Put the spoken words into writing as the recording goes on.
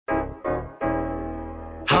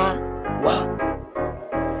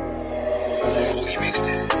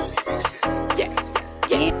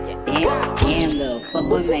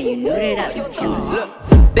fuck with me, you know that I'm killing. Look,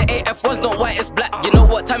 the AF1's not white, it's black. You know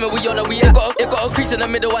what time we on and we ain't got a crease in the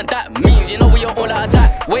middle, and that means you know we on all our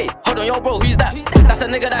attack. Wait, hold on, yo bro, who's that? That's a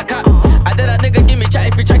nigga that cap. I did that nigga give me chat.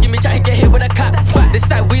 If you try give me chat, he get hit with a cap. This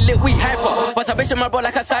side we lit, we hyper. But I bitch in my bro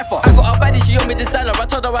like a cipher. I got a baddie, she on me designer. I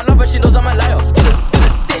told her I love her, she knows I'm a liar.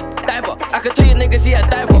 Diver. I could tell you niggas he a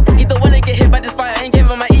diver. He don't wanna get hit by this fire. I ain't gave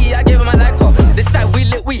him my E, I gave him my like her. This side we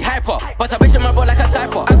lit, we hyper. But I bitch in my bro like a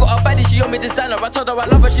cipher. I got a baddie, she on me designer. I told her I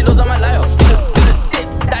love her, she knows I'm a liar.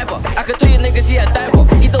 Diver. I could tell you niggas he a diver.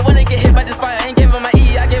 He don't wanna get hit by this fire. I ain't gave him my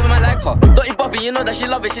E, I gave him my like her. Dirty Bobby, you know that she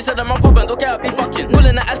love it. She said I'm a problem, don't care, I be fucking.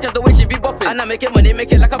 Pulling the ash cause the way she be bopping. And I make it money,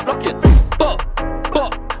 make it like I'm flocking. Bop,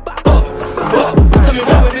 bop, bop, bop. Tell me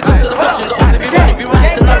why when we come to the function, don't also be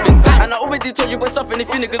running to nothing. And I already told you what's up, and if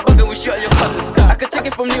you niggas bugging, we shoot at your cousin. I could take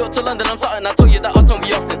it from New York to London, I'm something, I told you that Uptxwn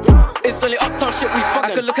we upping. It's only Uptxwn shit, we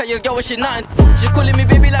fucking. I could look at your girl when she nothing. She calling me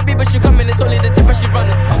baby like me, but she coming, it's only the tip and she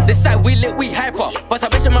running. This side we lit, we hyper. But I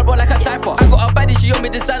bitch in my bro like a cipher. I got a baddie, she on me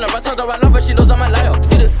designer. I told her I love her, she knows I'm a liar.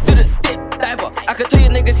 Do the dick diver. I could tell you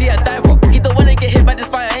niggas he a diver. He don't wanna get hit by this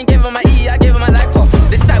fire, I ain't gave him my E, I gave him my like her.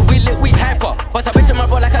 This side we lit, we hyper. But I bitch in my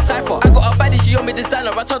bro like a cipher. I got a baddie, she on me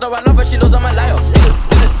designer. I told her I love her, she knows I'm a liar.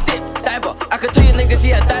 Diver. I could tell you niggas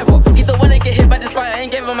he a diver. He don't wanna get hit by this fire, I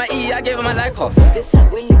ain't gave him my E, I gave him my like her. This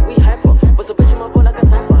side we